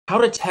How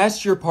to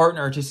test your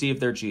partner to see if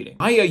they're cheating.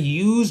 Buy a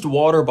used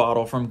water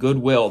bottle from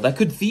Goodwill that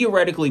could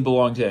theoretically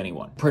belong to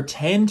anyone.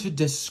 Pretend to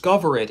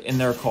discover it in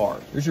their car.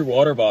 Here's your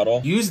water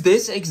bottle. Use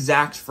this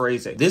exact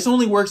phrasing. This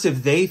only works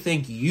if they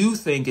think you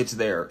think it's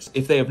theirs.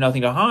 If they have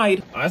nothing to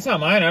hide, that's not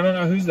mine. I don't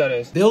know whose that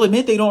is. They'll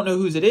admit they don't know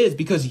whose it is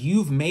because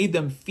you've made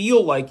them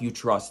feel like you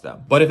trust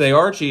them. But if they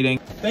are cheating,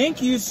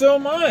 thank you so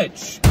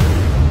much.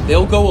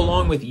 They'll go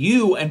along with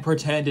you and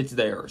pretend it's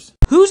theirs.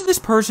 Who's this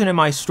person in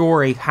my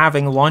story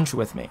having lunch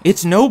with me?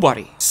 It's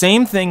nobody.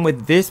 Same thing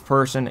with this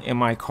person in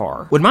my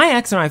car. When my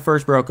ex and I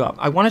first broke up,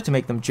 I wanted to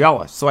make them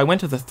jealous, so I went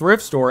to the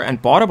thrift store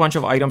and bought a bunch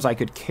of items I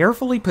could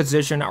carefully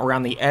position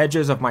around the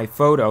edges of my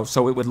photo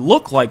so it would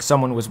look like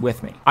someone was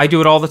with me. I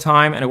do it all the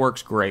time and it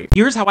works great.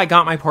 Here's how I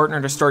got my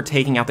partner to start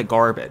taking out the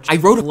garbage. I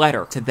wrote a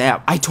letter to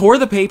them. I tore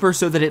the paper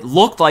so that it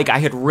looked like I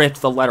had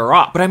ripped the letter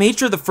up, but I made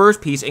sure the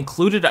first piece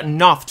included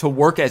enough to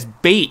work as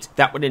bait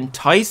that would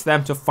entice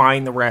them to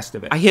find the rest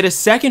of it. I hid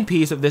a second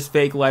piece of this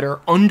fake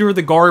letter under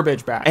the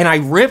garbage bag, and I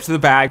ripped the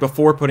bag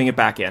before putting it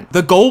back in.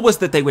 The goal was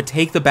that they would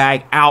take the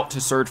bag out to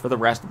search for the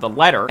rest of the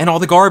letter, and all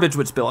the garbage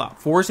would spill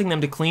out, forcing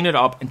them to clean it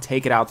up and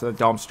take it out to the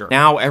dumpster.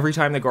 Now, every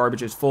time the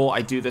garbage is full,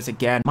 I do this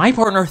again. My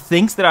partner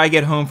thinks that I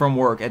get home from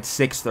work at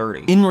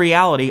 6:30. In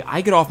reality,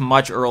 I get off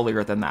much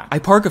earlier than that. I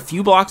park a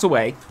few blocks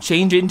away,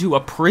 change into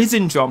a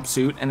prison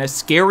jumpsuit and a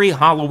scary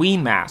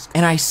Halloween mask,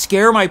 and I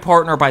scare my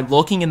partner by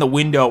looking in the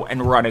window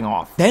and running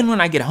off. Then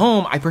when I get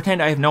home, I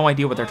pretend I have no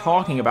idea what they're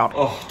talking about.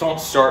 Oh,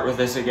 don't start with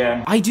this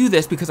again. I do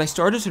this because I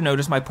started to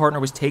notice my partner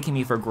was taking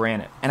me for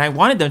granted, and I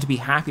wanted them to be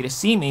happy to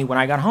see me when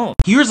I got home.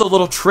 Here's a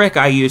little trick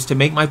I use to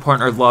make my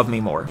partner love me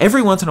more.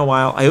 Every once in a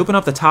while, I open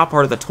up the top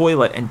part of the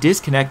toilet and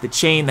disconnect the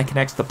chain that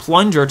connects the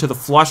plunger to the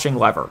flushing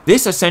lever.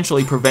 This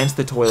essentially prevents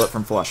the toilet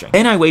from flushing.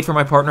 Then I wait for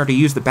my partner to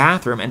use the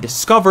bathroom and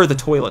discover the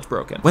toilet's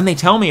broken. When they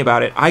tell me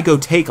about it, I go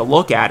take a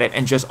look at it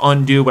and just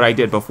undo what I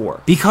did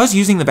before. Because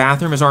using the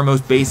bathroom is our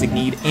most basic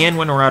need and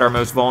when we're at our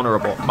most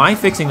vulnerable, my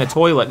fixing the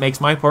toilet makes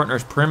my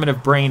partner's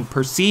primitive brain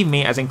perceive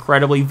me as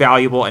incredibly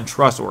valuable and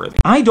trustworthy.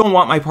 I don't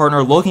want my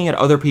partner looking at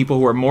other people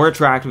who are more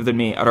attractive than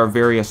me at our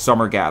various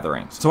summer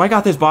gatherings. So I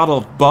got this bottle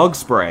of bug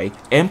spray,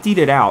 emptied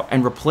it out,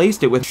 and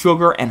replaced it with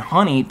sugar and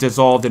honey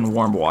dissolved in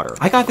warm water.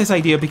 I got this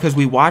idea because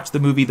we watched the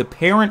movie The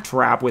Parent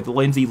Trap with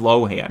Lindsay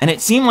Lohan, and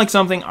it seemed like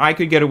something I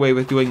could get away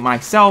with doing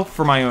myself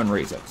for my own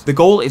reasons. The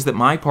goal is that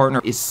my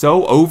partner is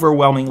so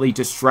overwhelmingly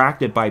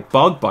distracted by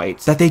bug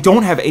bites that they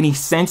don't have any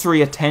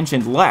sensory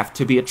attention left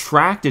to be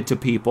attracted to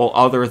people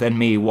other than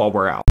me while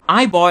we're out.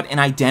 I bought an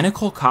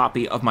identical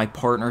copy of my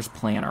partner's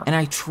planner, and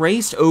I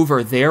traced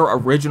over their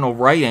original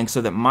writing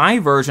so that my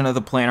version of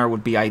the planner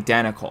would be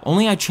identical.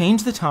 Only I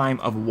changed the time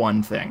of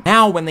one thing.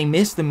 Now, when they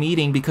miss the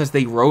meeting because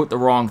they wrote the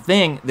wrong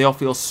thing, they'll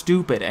feel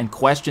stupid and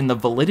question the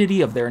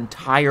validity of their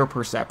entire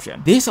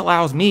perception. This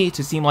allows me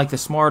to seem like the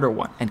smarter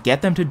one and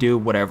get them to do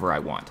whatever I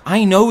want.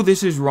 I know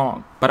this is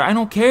wrong, but I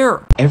don't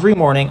care. Every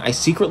morning, I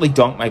secretly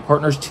dunk my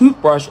partner's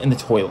toothbrush in the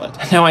toilet.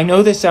 Now, I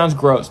know this sounds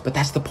gross, but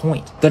that's the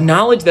point. The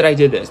knowledge that I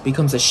did this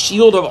becomes a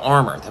shield of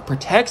armor that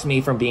protects me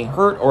from being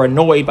hurt or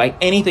annoyed by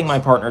anything my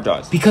partner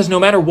does. Because no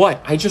matter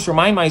what, I just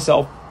remind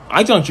myself,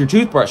 I dunked your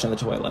toothbrush in the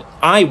toilet.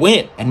 I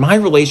win, and my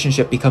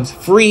relationship becomes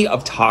free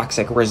of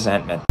toxic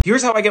resentment.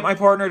 Here's how I get my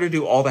partner to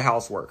do all the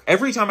housework.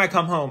 Every time I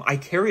come home, I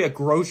carry a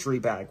grocery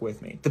bag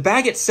with me. The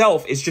bag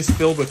itself is just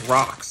filled with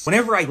rocks.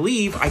 Whenever I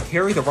leave, I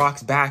carry the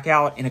rocks back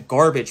out in a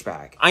garbage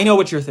bag. I know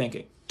what you're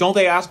thinking. Don't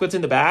they ask what's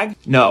in the bag?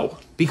 No,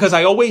 because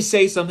I always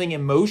say something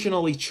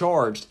emotionally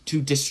charged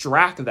to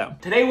distract them.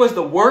 Today was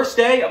the worst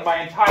day of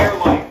my entire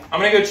life. I'm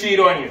gonna go cheat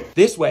on you.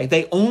 This way,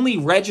 they only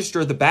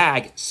register the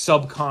bag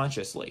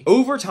subconsciously.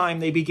 Over time,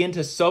 they begin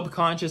to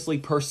subconsciously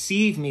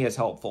perceive me as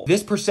helpful.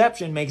 This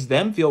perception makes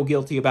them feel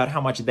guilty about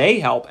how much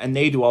they help and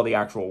they do all the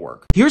actual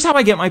work. Here's how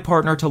I get my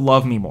partner to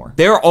love me more.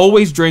 They're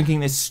always drinking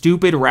this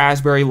stupid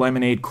raspberry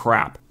lemonade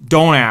crap.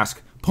 Don't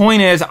ask.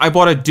 Point is, I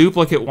bought a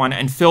duplicate one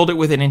and filled it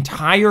with an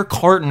entire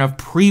carton of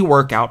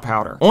pre-workout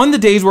powder. On the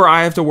days where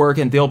I have to work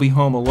and they'll be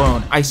home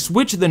alone, I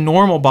switch the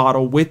normal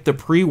bottle with the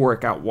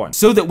pre-workout one,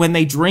 so that when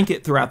they drink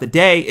it throughout the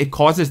day, it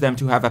causes them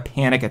to have a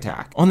panic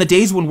attack. On the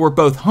days when we're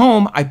both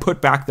home, I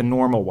put back the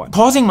normal one,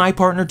 causing my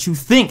partner to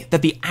think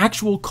that the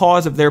actual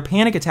cause of their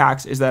panic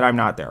attacks is that I'm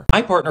not there.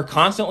 My partner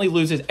constantly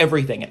loses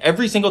everything, and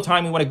every single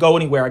time we want to go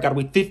anywhere, I gotta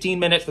wait 15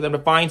 minutes for them to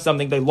find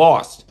something they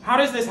lost. How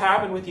does this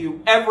happen with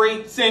you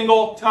every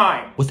single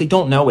time? What they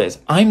don't know is,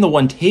 I'm the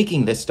one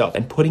taking this stuff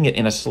and putting it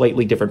in a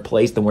slightly different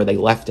place than where they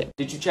left it.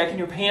 Did you check in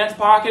your pants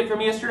pocket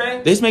from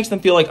yesterday? This makes them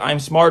feel like I'm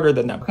smarter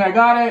than them. Okay, I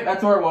got it.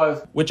 That's where it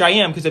was. Which I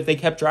am, because if they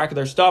kept track of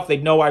their stuff,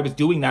 they'd know I was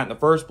doing that in the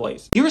first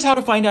place. Here's how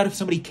to find out if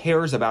somebody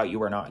cares about you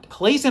or not.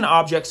 Place an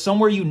object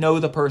somewhere you know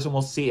the person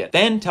will see it.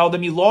 Then tell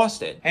them you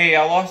lost it. Hey,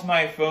 I lost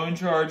my phone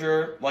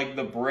charger, like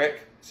the brick.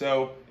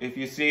 So if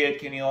you see it,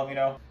 can you let me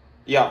know?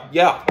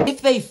 Yeah.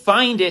 If they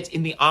find it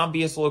in the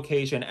obvious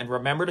location and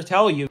remember to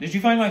tell you, did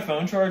you find my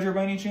phone charger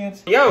by any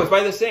chance? Yeah, it was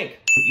by the sink.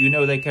 You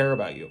know they care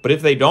about you. But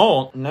if they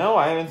don't, no,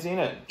 I haven't seen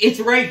it. It's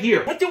right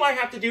here. What do I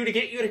have to do to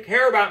get you to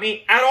care about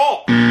me at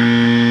all?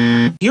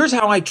 Here's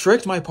how I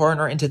tricked my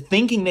partner into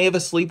thinking they have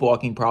a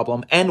sleepwalking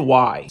problem and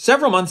why.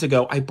 Several months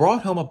ago, I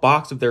brought home a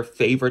box of their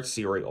favorite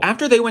cereal.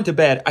 After they went to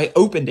bed, I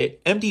opened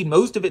it, emptied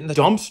most of it in the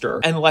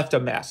dumpster, and left a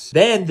mess.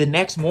 Then, the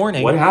next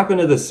morning... What happened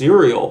to the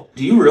cereal?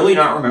 Do you really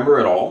not remember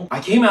at all? I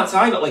came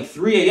outside at like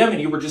 3 a.m.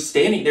 and you were just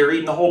standing there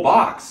eating the whole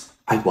box.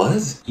 I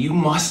was? You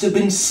must have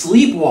been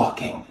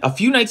sleepwalking. A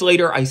few nights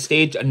later, I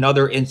staged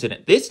another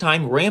incident, this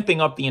time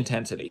ramping up the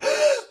intensity.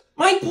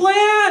 My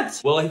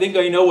plant! Well, I think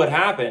I know what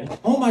happened.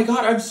 Oh my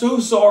god, I'm so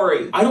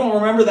sorry. I don't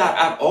remember that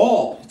at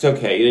all. It's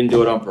okay, you didn't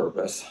do it on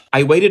purpose.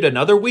 I waited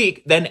another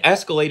week, then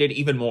escalated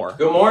even more.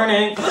 Good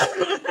morning.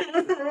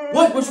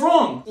 What? What's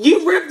wrong?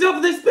 You ripped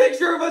up this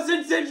picture of us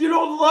and said you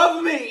don't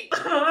love me!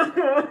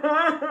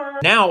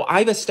 Now,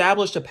 I've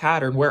established a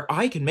pattern where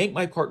I can make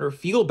my partner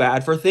feel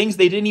bad for things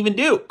they didn't even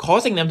do,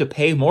 causing them to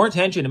pay more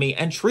attention to me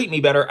and treat me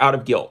better out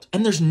of guilt.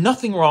 And there's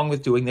nothing wrong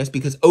with doing this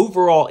because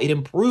overall, it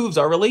improves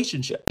our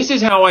relationship. This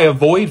is how I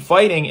avoid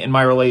fighting in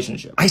my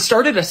relationship. I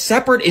started a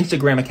separate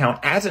Instagram account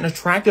as an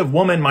attractive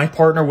woman my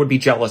partner would be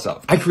jealous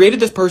of. I created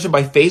this person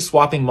by face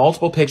swapping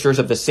multiple pictures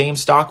of the same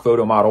stock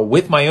photo model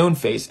with my own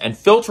face and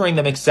filtering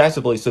them excessively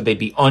so they'd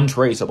be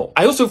untraceable.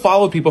 I also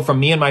followed people from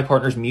me and my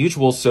partner's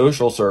mutual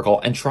social circle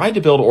and tried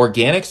to build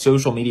organic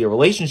social media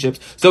relationships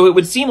so it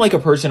would seem like a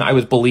person I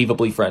was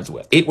believably friends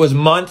with. It was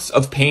months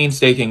of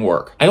painstaking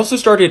work. I also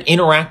started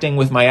interacting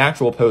with my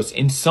actual posts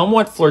in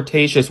somewhat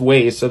flirtatious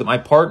ways so that my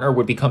partner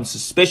would become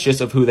suspicious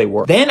of who they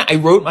were. Then I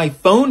wrote my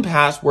phone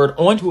password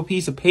onto a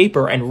piece of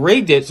paper and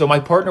rigged it so my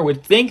partner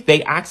would think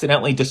they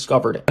accidentally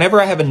discovered it.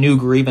 Whenever I have a new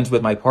grievance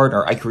with my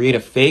partner, I create a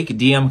fake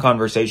DM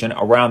conversation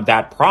around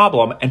that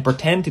problem and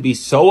pretend to be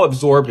so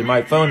absorbed in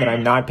my phone that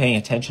I'm not paying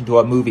attention to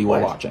a movie we're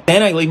watching.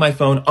 Then I leave my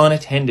phone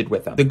unattended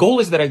with them. The goal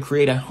is that I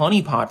create a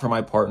honeypot for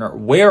my partner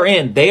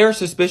wherein they are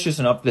suspicious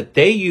enough that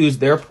they use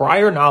their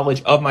prior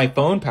knowledge of my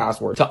phone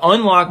password to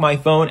unlock my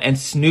phone and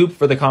snoop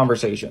for the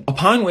conversation,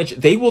 upon which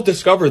they will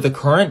discover the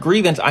current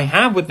grievance I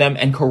have with them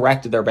and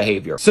correct their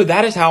behavior. So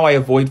that is how I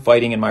avoid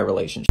fighting in my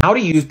relationship. How to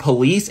use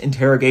police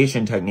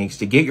interrogation techniques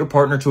to get your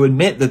partner to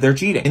admit that they're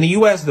cheating. In the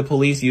US, the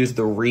police use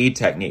the read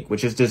technique,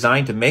 which is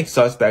designed to make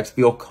suspects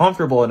feel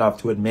comfortable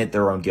enough to admit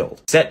their own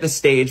guilt. Set the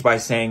stage by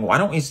saying, why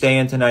don't we stay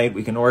in tonight?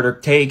 We can order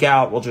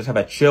takeout. We'll just have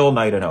a chill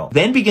night at home.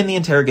 Then begin the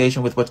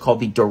interrogation with what's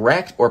called the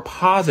direct or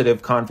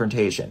positive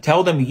confrontation.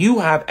 Tell them you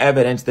have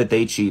evidence that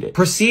they cheated.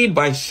 Proceed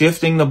by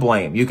shifting the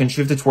blame. You can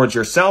shift it towards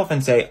yourself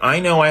and say, I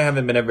know I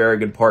haven't been a very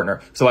good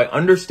partner, so I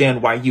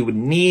understand why you would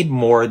need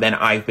more than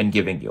I've been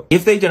giving you.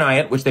 If they deny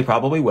it, which they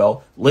probably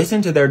will,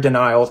 listen to their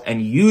denials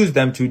and use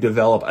them to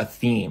develop a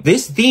theme.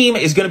 This theme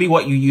is going to be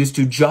what you use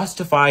to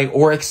justify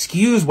or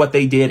excuse what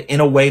they did in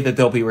a way that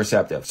they'll be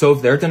receptive. So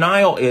if their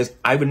denial is,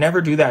 I would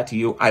never do that to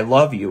you, I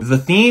love you, the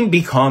theme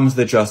becomes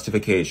the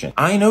justification.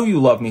 I know you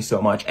love me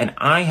so much, and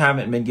I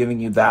haven't been giving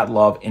you that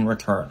love in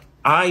return.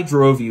 I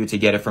drove you to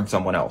get it from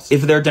someone else.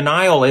 If their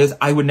denial is,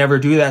 I would never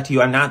do that to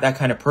you, I'm not that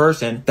kind of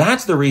person,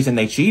 that's the reason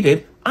they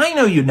cheated. I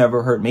know you'd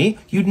never hurt me.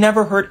 You'd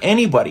never hurt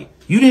anybody.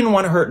 You didn't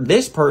want to hurt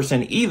this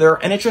person either,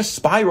 and it just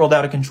spiraled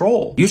out of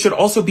control. You should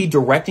also be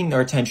directing their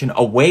attention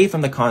away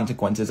from the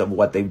consequences of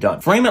what they've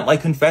done. Frame it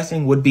like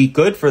confessing would be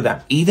good for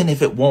them, even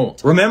if it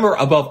won't. Remember,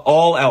 above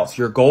all else,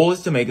 your goal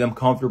is to make them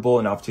comfortable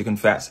enough to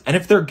confess. And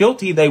if they're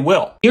guilty, they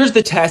will. Here's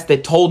the test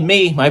that told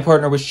me my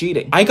partner was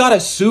cheating. I got a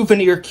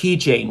souvenir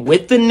keychain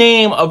with the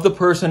name of the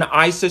person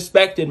I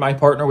suspected my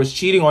partner was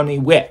cheating on me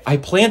with. I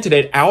planted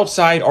it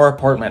outside our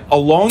apartment,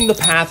 along the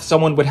path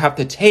someone would have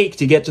to take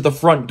to get to the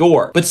front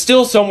door, but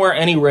still somewhere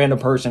any random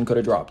person could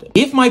have dropped it.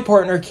 If my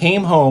partner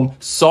came home,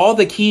 saw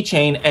the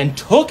keychain, and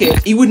took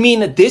it, it would mean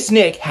that this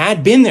Nick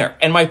had been there,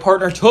 and my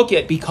partner took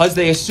it because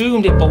they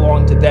assumed it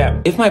belonged to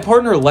them. If my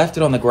partner left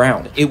it on the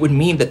ground, it would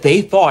mean that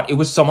they thought it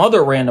was some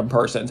other random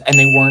person's and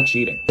they weren't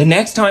cheating. The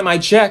next time I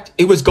checked,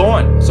 it was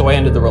gone, so I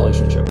ended the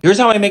relationship. Here's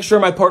how I make sure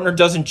my partner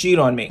doesn't cheat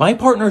on me. My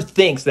partner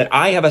thinks that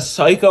I have a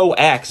psycho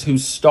ex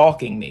who's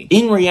stalking me.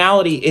 In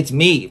reality, it's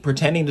me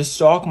pretending to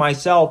stalk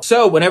myself.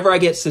 So whenever I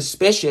get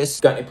suspicious...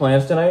 Got any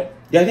plans tonight?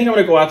 Yeah, I think I'm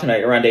gonna go out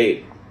tonight around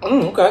 8.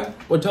 Okay.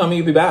 What time will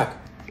you be back?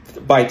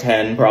 By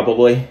 10,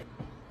 probably.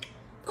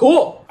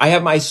 Cool. I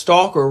have my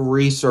stalker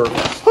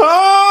resurfaced.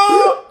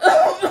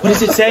 What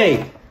does it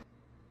say?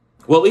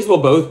 Well, at least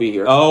we'll both be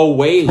here. Oh,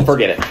 wait.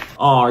 Forget it.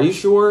 Oh, are you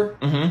sure?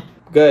 Mm-hmm.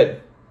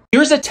 Good.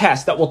 Here's a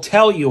test that will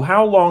tell you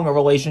how long a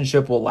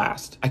relationship will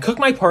last. I cook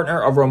my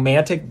partner a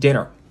romantic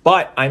dinner,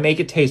 but I make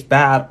it taste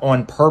bad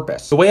on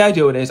purpose. The way I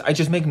do it is I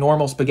just make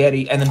normal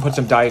spaghetti and then put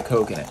some Diet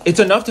Coke in it. It's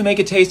enough to make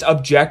it taste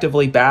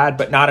objectively bad,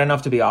 but not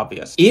enough to be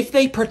obvious. If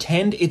they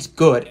pretend it's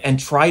good and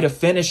try to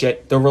finish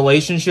it, the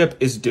relationship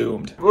is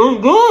doomed.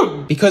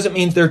 Good. Because it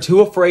means they're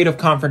too afraid of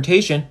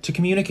confrontation to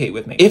communicate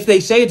with me. If they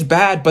say it's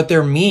bad, but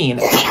they're mean,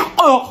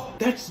 Oh,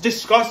 that's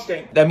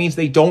disgusting. that means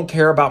they don't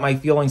care about my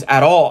feelings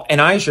at all, and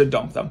I should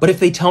dump them. But if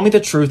they tell me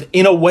the truth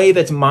in a way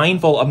that's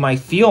mindful of my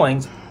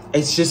feelings,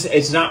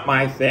 It's not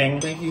my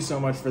thing. Thank you so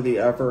much for the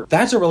effort.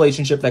 that's a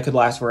relationship that could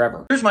last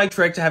forever. Here's my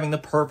trick to having the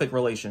perfect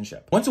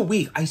relationship. Once a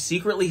week, I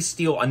secretly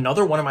steal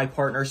another one of my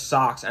partner's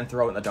socks and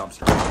throw it in the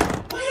dumpster.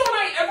 Why don't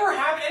I ever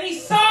have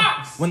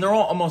When they're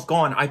all almost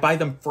gone, I buy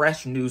them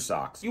fresh new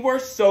socks. You are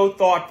so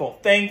thoughtful.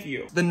 Thank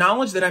you. The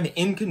knowledge that I'm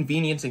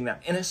inconveniencing them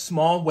in a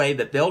small way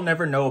that they'll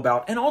never know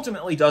about and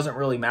ultimately doesn't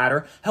really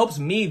matter helps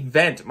me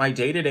vent my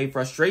day-to-day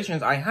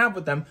frustrations I have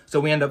with them, so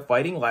we end up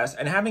fighting less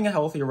and having a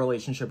healthier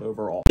relationship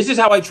overall. This is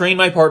how I train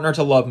my partner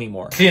to love me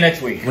more. See you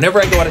next week. Whenever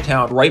I go out of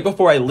town, right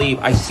before I leave,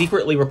 I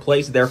secretly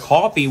replace their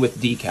coffee with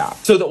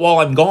decaf, so that while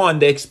I'm gone,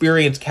 they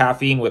experience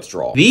caffeine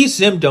withdrawal. These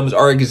symptoms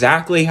are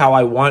exactly how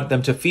I want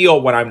them to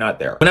feel when I'm not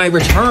there. When I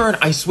return,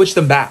 I switch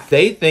them back.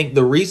 They think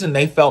the reason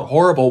they felt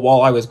horrible while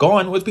I was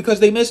gone was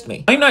because they missed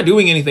me. I'm not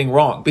doing anything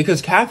wrong,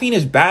 because caffeine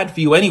is bad for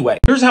you anyway.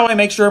 Here's how I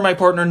make sure my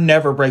partner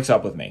never breaks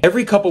up with me.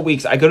 Every couple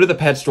weeks, I go to the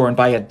pet store and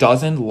buy a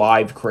dozen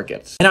live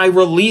crickets, and I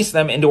release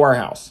them into our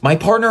house. My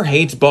partner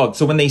hates bugs,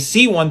 so when they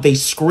see one, they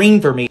scream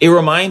for me. It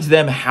reminds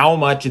them how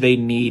much they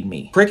need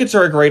me. Crickets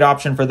are a great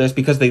option for this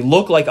because they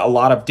look like a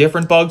lot of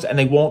different bugs and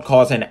they won't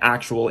cause an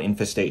actual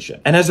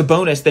infestation. And as a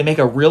bonus, they make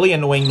a really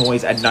annoying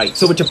noise at night,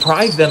 so it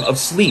deprives them of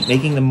sleep,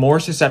 making them more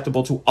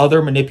susceptible to other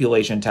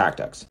manipulation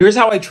tactics. Here's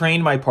how I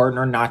trained my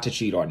partner not to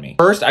cheat on me.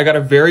 First, I got a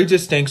very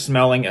distinct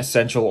smelling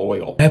essential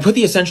oil. And I put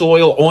the essential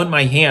oil on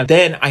my hand.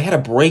 Then I had a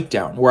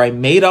breakdown where I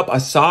made up a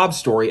sob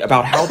story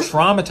about how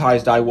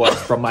traumatized I was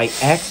from my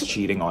ex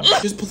cheating on me.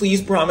 Just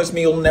please promise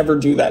me you'll never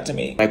do that to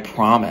me. I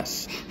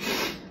promise.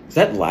 Is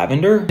that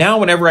lavender? Now,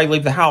 whenever I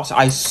leave the house,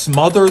 I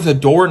smother the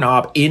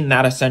doorknob in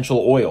that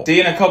essential oil. See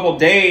you in a couple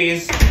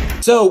days.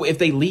 So if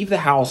they leave the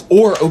house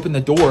or open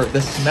the door,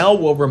 the smell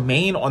will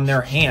remain on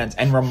their hands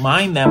and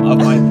remind them of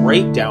my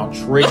breakdown,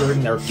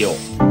 triggering their guilt.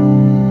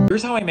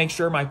 Here's how I make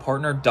sure my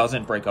partner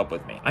doesn't break up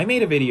with me. I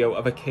made a video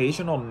of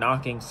occasional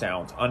knocking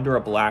sounds under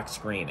a black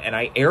screen, and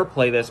I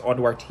airplay this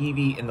onto our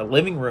TV in the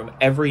living room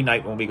every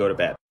night when we go to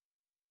bed.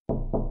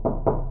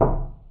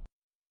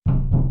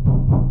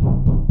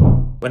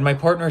 When my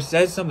partner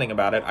says something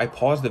about it, I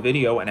pause the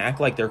video and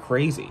act like they're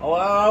crazy.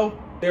 Hello?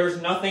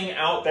 There's nothing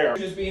out there.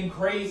 Just being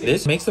crazy.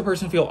 This makes the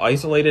person feel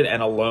isolated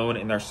and alone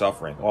in their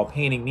suffering, while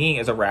painting me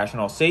as a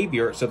rational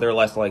savior so they're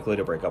less likely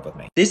to break up with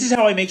me. This is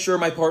how I make sure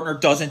my partner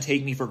doesn't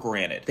take me for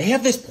granted. They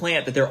have this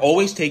plant that they're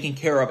always taking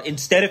care of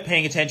instead of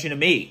paying attention to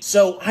me.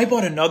 So I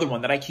bought another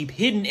one that I keep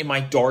hidden in my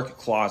dark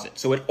closet,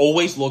 so it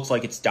always looks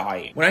like it's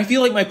dying. When I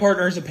feel like my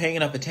partner isn't paying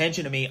enough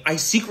attention to me, I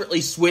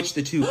secretly switch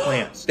the two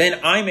plants. Then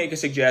I make a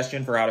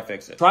suggestion for how to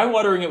fix it. Try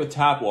watering it with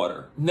tap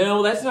water.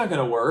 No, that's not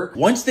gonna work.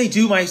 Once they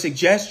do my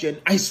suggestion,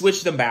 I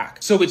switch them back.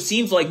 So it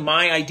seems like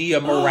my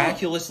idea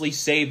miraculously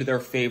saved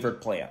their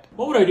favorite plant.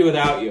 What would I do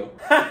without you?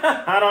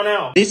 I don't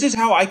know. This is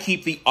how I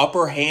keep the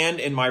upper hand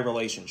in my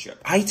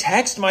relationship. I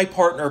text my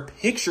partner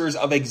pictures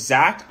of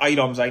exact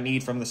items I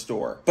need from the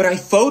store, but I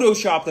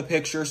Photoshop the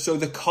picture so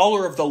the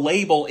color of the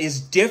label is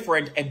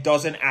different and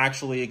doesn't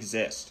actually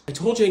exist. I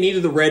told you I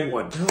needed the red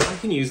one. Oh, I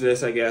can use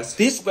this, I guess.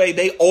 This way,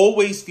 they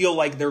always feel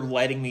like they're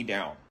letting me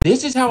down.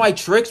 This is how I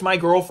tricked my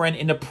girlfriend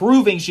into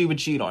proving she would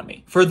cheat on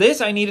me. For this,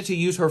 I needed to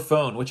use her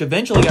phone, which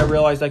eventually I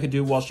realized I could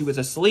do while she was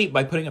asleep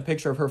by putting a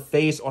picture of her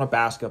face on a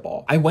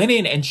basketball. I went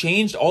in and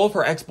changed all of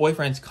her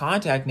ex-boyfriend's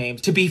contact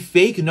names to be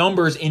fake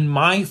numbers in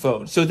my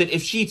phone, so that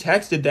if she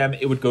texted them,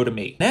 it would go to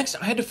me. Next,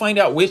 I had to find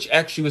out which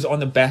ex she was on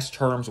the best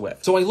terms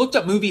with. So I looked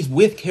up movies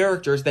with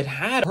characters that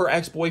had her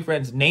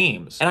ex-boyfriend's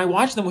names, and I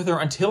watched them with her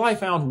until I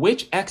found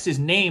which ex's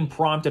name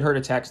prompted her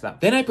to text them.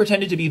 Then I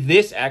pretended to be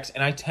this ex,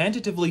 and I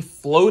tentatively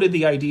floated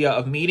the idea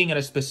of meeting at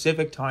a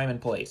specific time and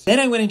place. Then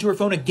I went into her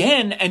phone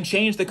again and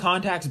changed the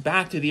contacts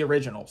back to the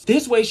originals.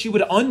 This way she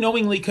would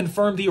unknowingly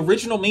confirm the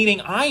original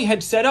meeting I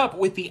had set up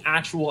with the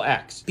actual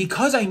ex.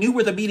 Because I knew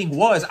where the meeting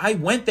was, I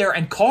went there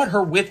and caught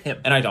her with him,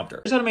 and I dumped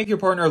her. Here's how to make your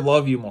partner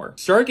love you more.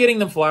 Start getting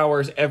them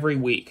flowers every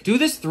week. Do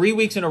this 3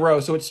 weeks in a row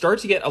so it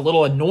starts to get a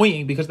little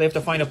annoying because they have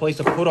to find a place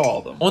to put all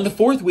of them. On the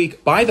 4th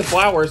week, buy the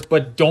flowers,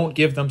 but don't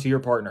give them to your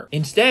partner.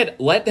 Instead,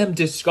 let them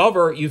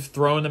discover you've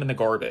thrown them in the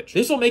garbage.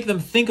 This will make them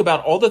think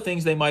about all the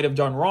things they might have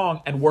done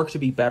wrong and work to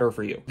be better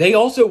for you. They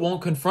also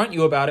won't confront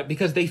you about it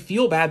because they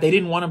feel bad they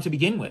didn't want them to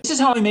begin with. This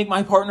is how I make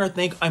my partner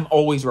think I'm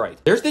always right.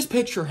 There's this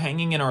picture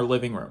hanging in our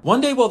living room.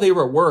 One day while they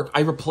were at work, I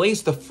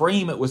replaced the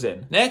frame it was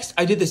in. Next,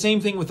 I did the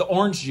same thing with the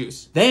orange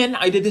juice. Then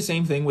I did the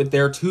same thing with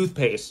their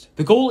toothpaste.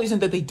 The goal isn't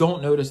that they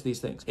don't notice these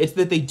things. It's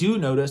that they do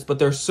notice, but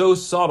they're so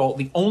subtle,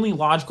 the only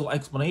logical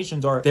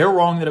explanations are they're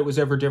wrong that it was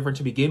ever different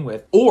to begin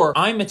with, or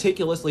I'm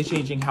meticulously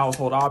changing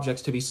household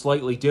objects to be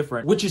slightly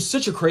different, which is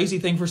such a crazy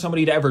thing for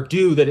somebody to ever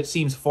do that it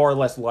seems far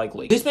less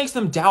likely. This makes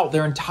them doubt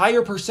their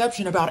entire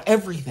perception about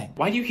everything.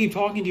 Why do you keep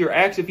talking to your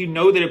ex if you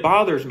know that it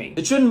bothers me?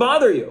 It shouldn't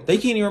bother you. They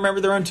can't even remember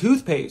their own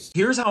toothpaste.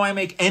 Here's how I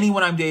make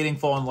anyone I'm dating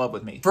fall in love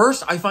with me.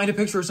 First, I find a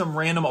picture of some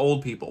random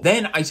old people.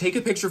 Then I take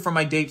a picture from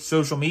my date's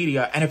social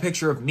media and a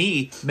picture of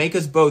me, make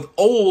us both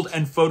old,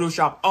 and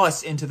Photoshop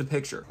us into the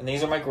picture. And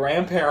these are my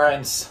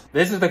grandparents.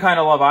 This is the kind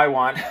of love I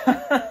want.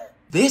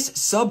 This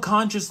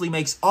subconsciously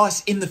makes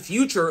us, in the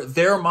future,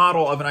 their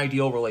model of an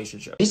ideal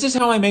relationship. This is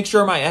how I make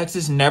sure my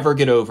exes never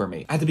get over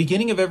me. At the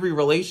beginning of every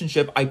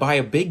relationship, I buy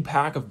a big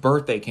pack of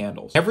birthday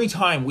candles. Every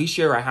time we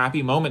share a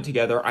happy moment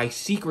together, I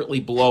secretly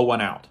blow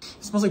one out.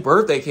 It smells like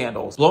birthday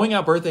candles. Blowing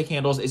out birthday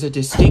candles is a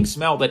distinct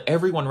smell that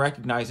everyone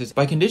recognizes.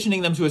 By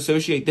conditioning them to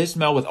associate this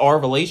smell with our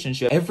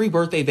relationship, every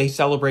birthday they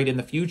celebrate in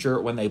the future,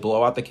 when they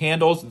blow out the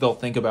candles, they'll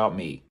think about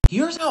me.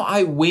 Here's how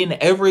I win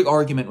every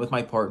argument with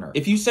my partner.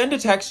 If you send a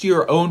text to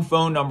your own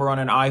phone number on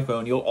an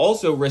iPhone, you'll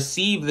also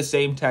receive the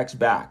same text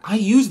back. I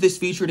use this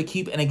feature to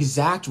keep an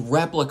exact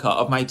replica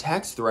of my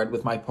text thread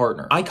with my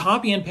partner. I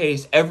copy and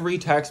paste every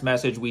text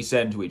message we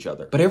send to each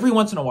other. But every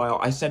once in a while,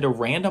 I send a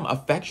random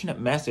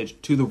affectionate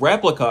message to the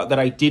replica that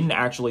I didn't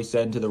actually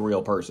send to the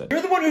real person.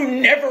 You're the one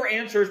who never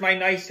answers my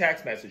nice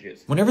text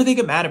messages. Whenever they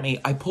get mad at me,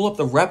 I pull up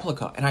the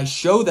replica and I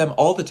show them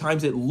all the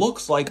times it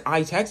looks like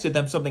I texted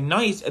them something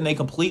nice and they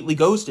completely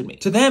ghosted me.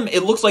 To them,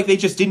 it looks like they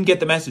just didn't get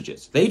the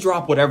messages. They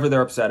drop whatever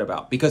they're upset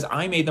about because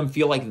I made them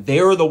feel like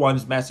they're the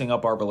ones messing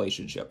up our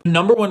relationship. The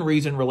number one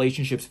reason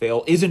relationships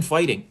fail isn't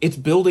fighting. It's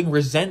building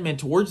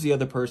resentment towards the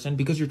other person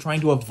because you're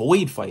trying to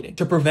avoid fighting.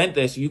 To prevent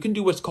this, you can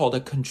do what's called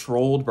a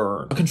controlled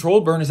burn. A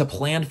controlled burn is a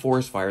planned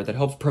forest fire that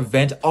helps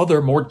prevent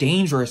other more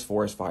dangerous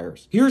forest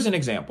fires. Here's an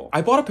example.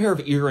 I bought a pair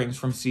of earrings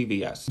from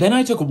CVS. Then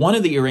I took one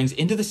of the earrings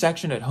into the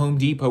section at Home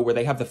Depot where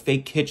they have the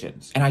fake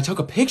kitchens, and I took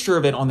a picture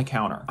of it on the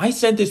counter. I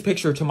sent this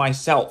picture to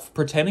myself,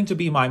 pretending to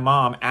be my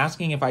mom,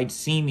 asking if I'd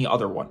seen the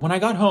other one. When I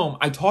got home,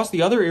 I tossed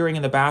the other earring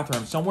in the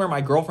bathroom somewhere my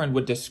girlfriend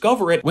would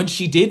discover it. When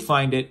she did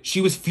find it,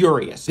 she was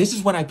furious. This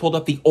is when I pulled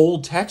up the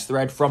old text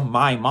thread from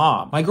my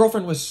mom. My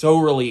girlfriend was so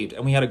relieved,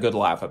 and we had a good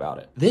laugh about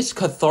it. This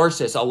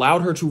catharsis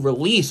allowed her to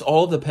release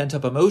all of the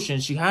pent-up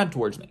emotions she had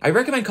towards me. I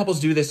recommend couples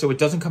do this so it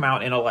doesn't come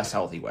out in a less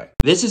healthy way.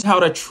 This is how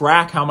to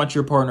track how much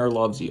your partner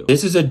loves you.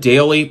 This is a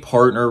daily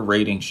partner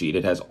rating sheet.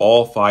 It has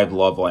all 5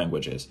 love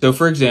languages. So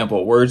for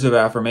example, words of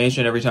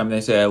affirmation, every time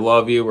they say I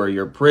love you or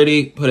you're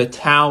pretty, put a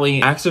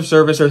tally. Acts of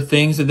service are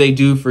things that they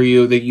do for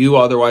you that you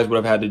otherwise would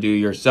have had to do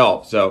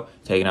yourself. So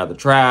taking out the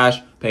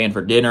trash, paying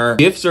for dinner.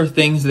 Gifts are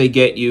things they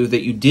get you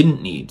that you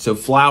didn't need. So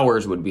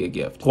flowers would be a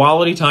gift.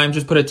 Quality time,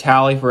 just put a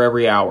tally for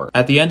every hour.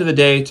 At the end of the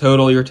day,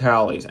 total your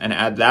tallies and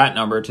add that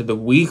number to the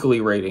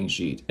weekly rating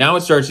sheet. Now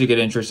it starts to get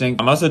interesting.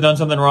 I must have done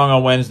something wrong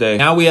on Wednesday.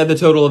 Now we add the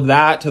total of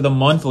that to the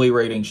monthly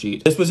rating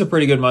sheet. This was a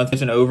pretty good month.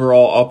 It's an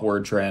overall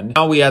upward trend.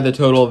 Now we add the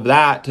total of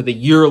that to the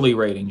yearly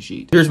rating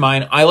sheet. Here's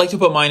mine. I like to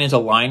put mine into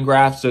line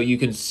graphs so you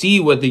can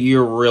see what the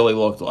year really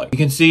looked like. You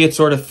can see it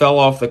sort of fell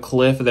off the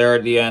cliff there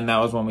at the end.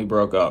 That was when we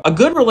broke up. A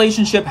good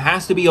relationship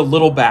has to be a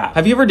little bad.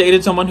 Have you ever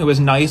dated someone who was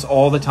nice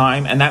all the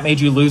time and that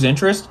made you lose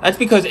interest? That's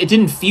because it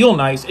didn't feel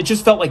nice. It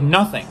just felt like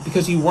nothing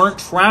because you weren't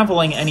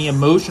traveling any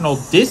emotional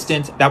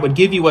distance that would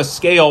give you a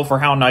scale for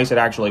how nice it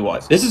actually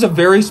was. This is a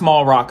very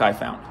small rock I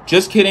found.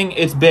 Just kidding,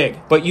 it's big,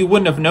 but you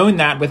wouldn't have known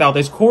that without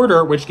this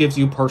quarter, which gives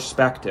you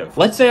perspective.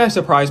 Let's say I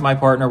surprise my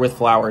partner with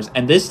flowers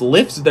and this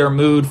lifts their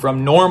mood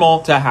from normal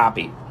to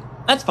happy.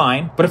 That's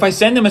fine. But if I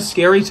send them a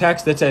scary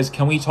text that says,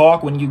 can we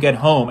talk when you get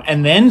home,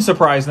 and then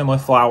surprise them with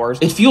flowers,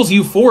 it feels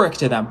euphoric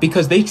to them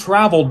because they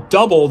travel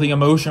double the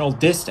emotional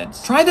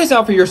distance. Try this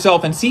out for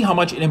yourself and see how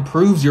much it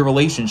improves your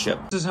relationship.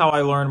 This is how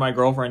I learned my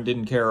girlfriend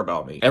didn't care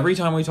about me. Every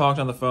time we talked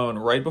on the phone,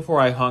 right before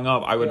I hung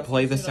up, I would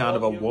play the sound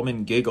of a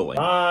woman giggling.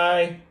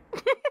 Bye.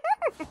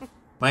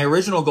 My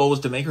original goal was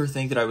to make her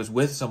think that I was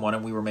with someone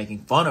and we were making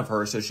fun of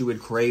her so she would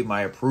crave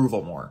my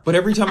approval more. But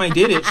every time I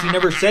did it, she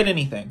never said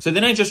anything. So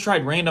then I just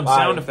tried random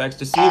sound effects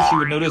to see if she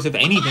would notice if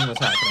anything was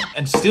happening.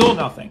 And still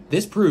nothing.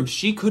 This proved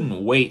she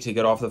couldn't wait to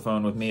get off the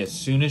phone with me as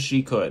soon as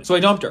she could. So I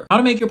dumped her. How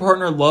to make your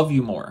partner love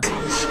you more.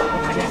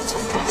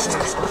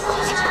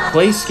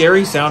 Play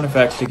scary sound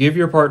effects to give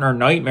your partner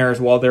nightmares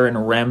while they're in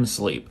REM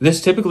sleep. This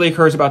typically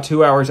occurs about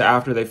 2 hours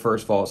after they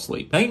first fall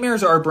asleep.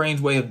 Nightmares are our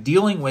brain's way of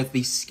dealing with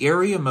the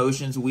scary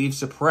emotions we've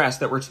suppressed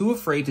that we're too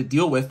afraid to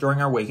deal with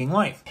during our waking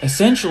life.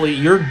 Essentially,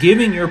 you're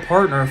giving your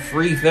partner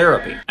free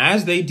therapy.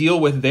 As they deal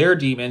with their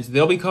demons,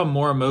 they'll become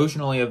more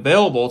emotionally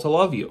available to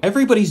love you.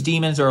 Everybody's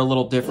demons are a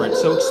little different,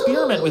 so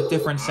experiment with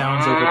different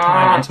sounds over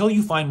time until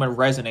you find what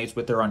resonates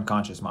with their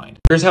unconscious mind.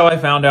 Here's how I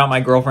found out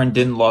my girlfriend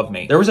didn't love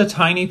me. There was a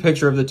tiny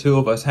picture of the two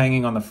of us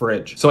hanging on the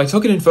fridge. So I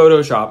took it in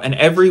Photoshop and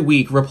every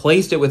week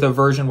replaced it with a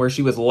version where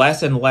she was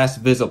less and less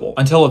visible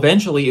until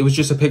eventually it was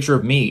just a picture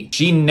of me.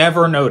 She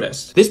never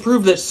noticed. This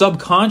proved that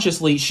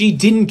subconsciously she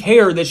didn't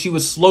care that she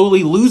was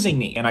slowly losing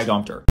me and I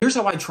dumped her. Here's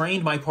how I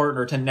trained my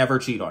partner to never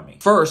cheat on me.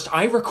 First,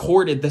 I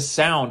recorded the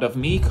sound of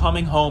me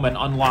coming home and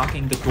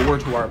unlocking the door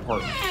to our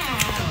apartment.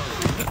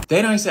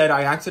 Then I said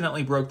I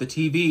accidentally broke the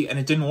TV and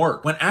it didn't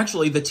work, when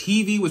actually the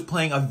TV was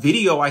playing a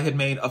video I had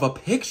made of a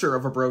picture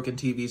of a broken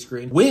TV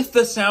screen with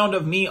the sound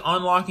of me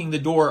unlocking the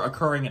door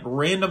occurring at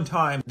random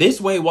times.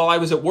 This way, while I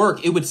was at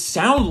work, it would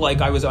sound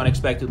like I was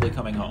unexpectedly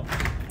coming home.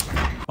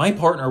 My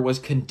partner was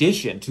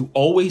conditioned to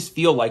always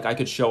feel like I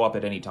could show up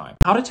at any time.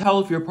 How to tell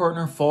if your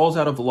partner falls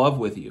out of love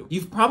with you.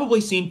 You've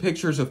probably seen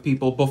pictures of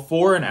people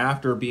before and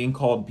after being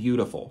called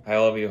beautiful. I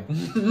love you.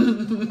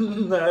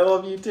 I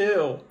love you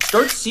too.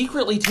 Start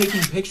secretly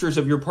taking pictures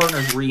of your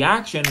partner's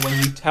reaction when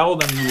you tell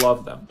them you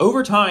love them.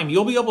 Over time,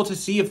 you'll be able to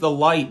see if the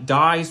light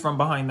dies from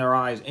behind their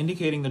eyes,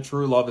 indicating the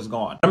true love is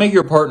gone. How to make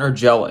your partner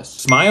jealous.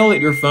 Smile at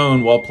your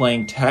phone while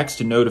playing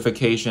text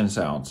notification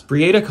sounds.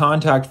 Create a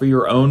contact for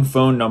your own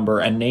phone number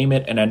and name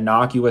it an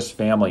innocuous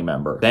family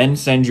member. Then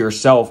send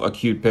yourself a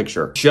cute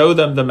picture. Show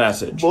them the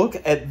message.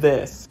 Look at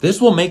this. This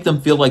will make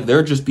them feel like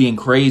they're just being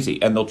crazy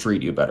and they'll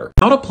treat you better.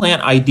 How to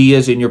plant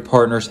ideas in your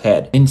partner's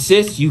head.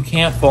 Insist you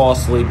can't fall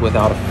asleep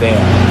without a fan.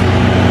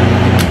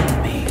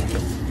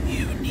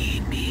 You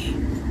need me.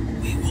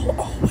 We will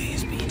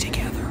always be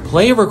together.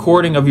 Play a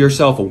recording of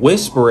yourself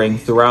whispering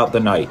throughout the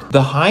night.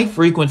 The high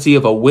frequency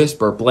of a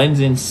whisper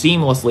blends in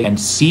seamlessly and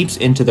seeps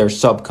into their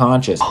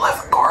subconscious.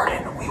 Olive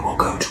Garden. We will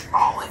go to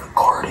Olive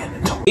Garden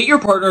until... Get your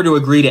partner to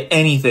agree to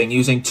anything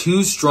using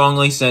 2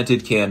 strongly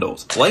scented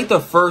candles. Light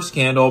the first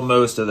candle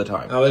most of the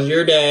time. How was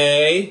your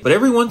day? But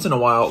every once in a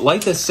while,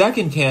 light the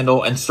second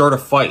candle and start a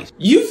fight.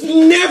 You've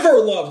never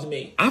loved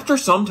me! After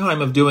some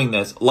time of doing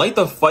this, light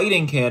the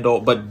fighting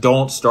candle, but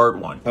don't start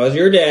one. How was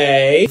your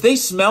day? If they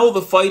smell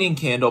the fighting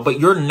candle, but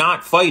you're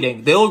not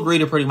fighting, they'll agree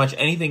to pretty much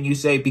anything you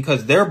say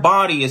because their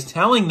body is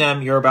telling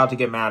them you're about to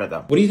get mad at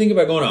them. What do you think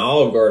about going to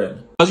Olive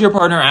Garden? Does your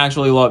partner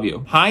actually love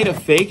you? Hide a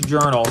fake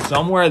journal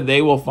somewhere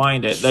they will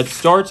find it that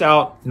starts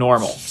out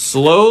normal.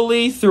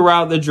 Slowly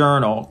throughout the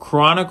journal,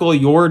 chronicle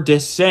your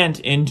descent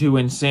into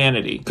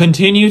insanity.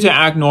 Continue to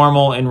act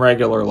normal in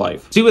regular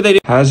life. See what they do.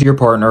 Has your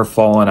partner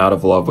fallen out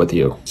of love with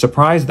you?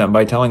 Surprise them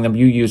by telling them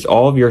you used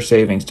all of your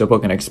savings to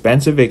book an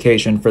expensive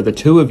vacation for the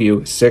 2 of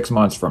you 6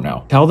 months from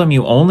now. Tell them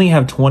you only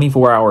have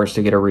 24 hours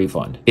to get a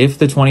refund. If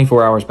the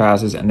 24 hours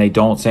passes and they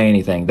don't say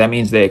anything, that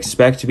means they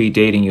expect to be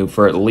dating you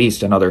for at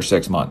least another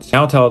 6 months.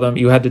 Now tell them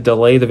you had to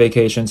delay the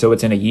vacation so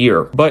it's in a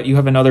year, but you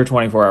have another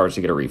 24 hours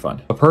to get a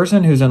refund. A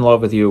person who's in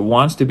love with you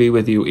wants to be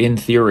with you in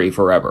theory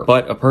forever,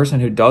 but a person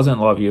who doesn't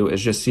love you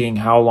is just seeing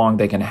how long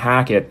they can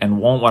hack it and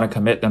won't want to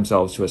commit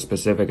themselves to a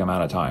specific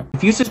amount of time.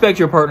 If you suspect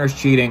your partner's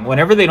cheating,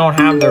 whenever they don't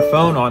have their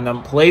phone on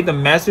them, play the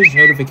message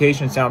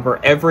notification sound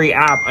for every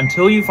app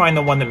until you find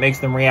the one that makes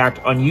them react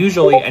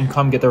unusually and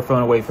come get their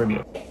phone away from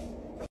you.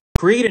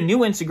 Create a new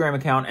Instagram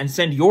account and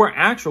send your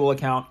actual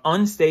account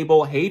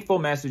unstable, hateful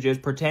messages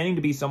pretending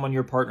to be someone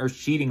your partner's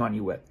cheating on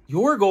you with.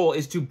 Your goal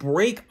is to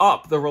break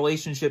up the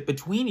relationship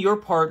between your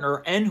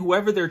partner and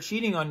whoever they're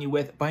cheating on you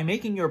with by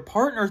making your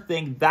partner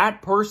think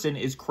that person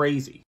is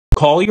crazy.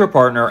 Call your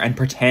partner and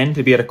pretend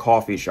to be at a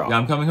coffee shop. Yeah,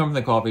 I'm coming home from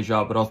the coffee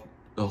shop, but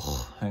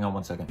hang on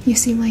one second. You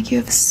seem like you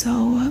have so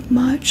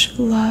much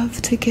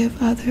love to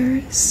give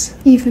others,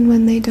 even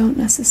when they don't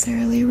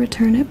necessarily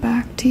return it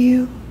back to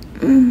you.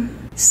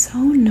 So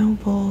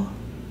noble.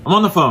 I'm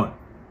on the phone.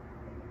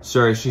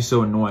 Sorry, she's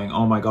so annoying.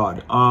 Oh my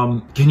god.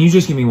 Can you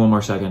just give me one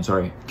more second?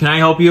 Sorry. Can I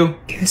help you?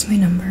 Here's my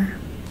number.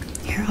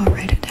 Here, I'll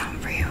write it down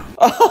for you.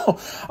 Oh,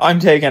 I'm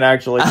taken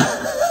actually.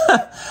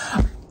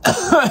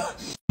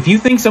 If you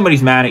think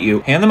somebody's mad at you,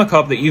 hand them a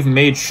cup that you've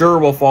made sure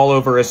will fall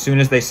over as soon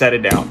as they set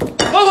it down.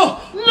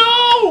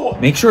 Oh, no!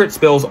 Make sure it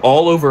spills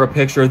all over a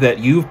picture that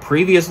you've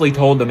previously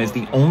told them is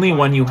the only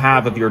one you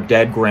have of your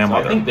dead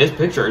grandmother. So I think this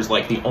picture is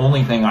like the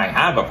only thing I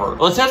have of her.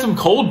 Let's have some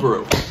cold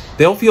brew.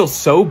 They'll feel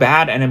so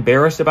bad and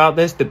embarrassed about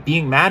this that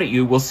being mad at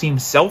you will seem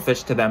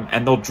selfish to them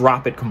and they'll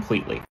drop it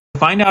completely.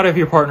 Find out if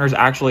your partner's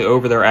actually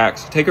over their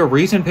ex. Take a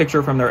recent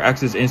picture from their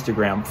ex's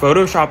Instagram,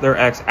 Photoshop their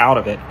ex out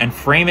of it, and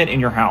frame it in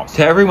your house.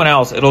 To everyone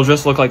else, it'll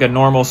just look like a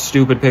normal,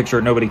 stupid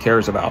picture nobody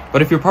cares about.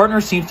 But if your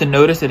partner seems to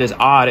notice it as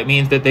odd, it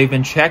means that they've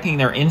been checking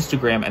their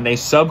Instagram and they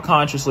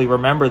subconsciously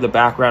remember the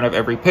background of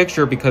every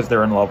picture because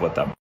they're in love with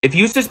them. If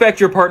you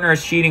suspect your partner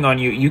is cheating on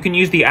you, you can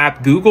use the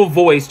app Google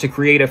Voice to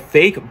create a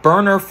fake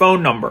burner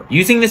phone number.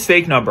 Using this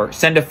fake number,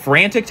 send a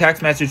frantic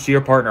text message to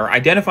your partner,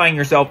 identifying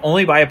yourself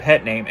only by a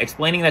pet name,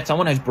 explaining that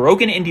someone has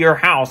broken into your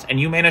house and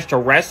you managed to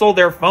wrestle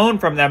their phone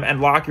from them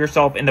and lock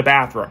yourself in the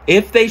bathroom.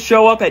 If they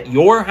show up at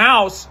your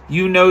house,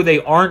 you know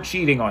they aren't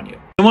cheating on you.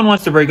 If someone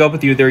wants to break up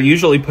with you, they're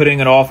usually putting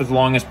it off as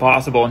long as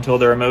possible until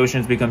their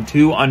emotions become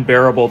too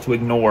unbearable to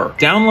ignore.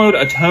 Download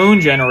a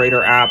tone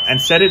generator app and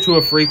set it to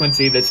a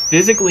frequency that's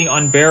physically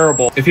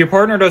unbearable. If your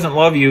partner doesn't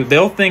love you,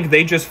 they'll think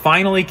they just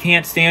finally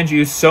can't stand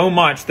you so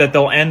much that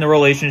they'll end the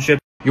relationship.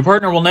 Your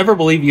partner will never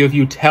believe you if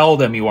you tell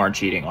them you aren't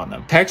cheating on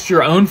them. Text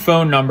your own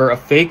phone number a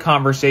fake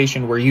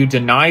conversation where you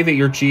deny that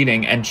you're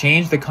cheating and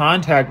change the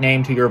contact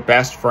name to your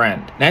best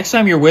friend. Next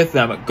time you're with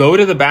them, go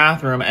to the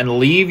bathroom and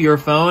leave your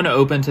phone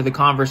open to the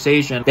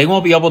conversation. They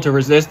won't be able to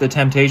resist the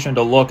temptation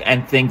to look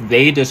and think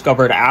they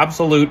discovered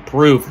absolute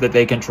proof that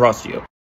they can trust you.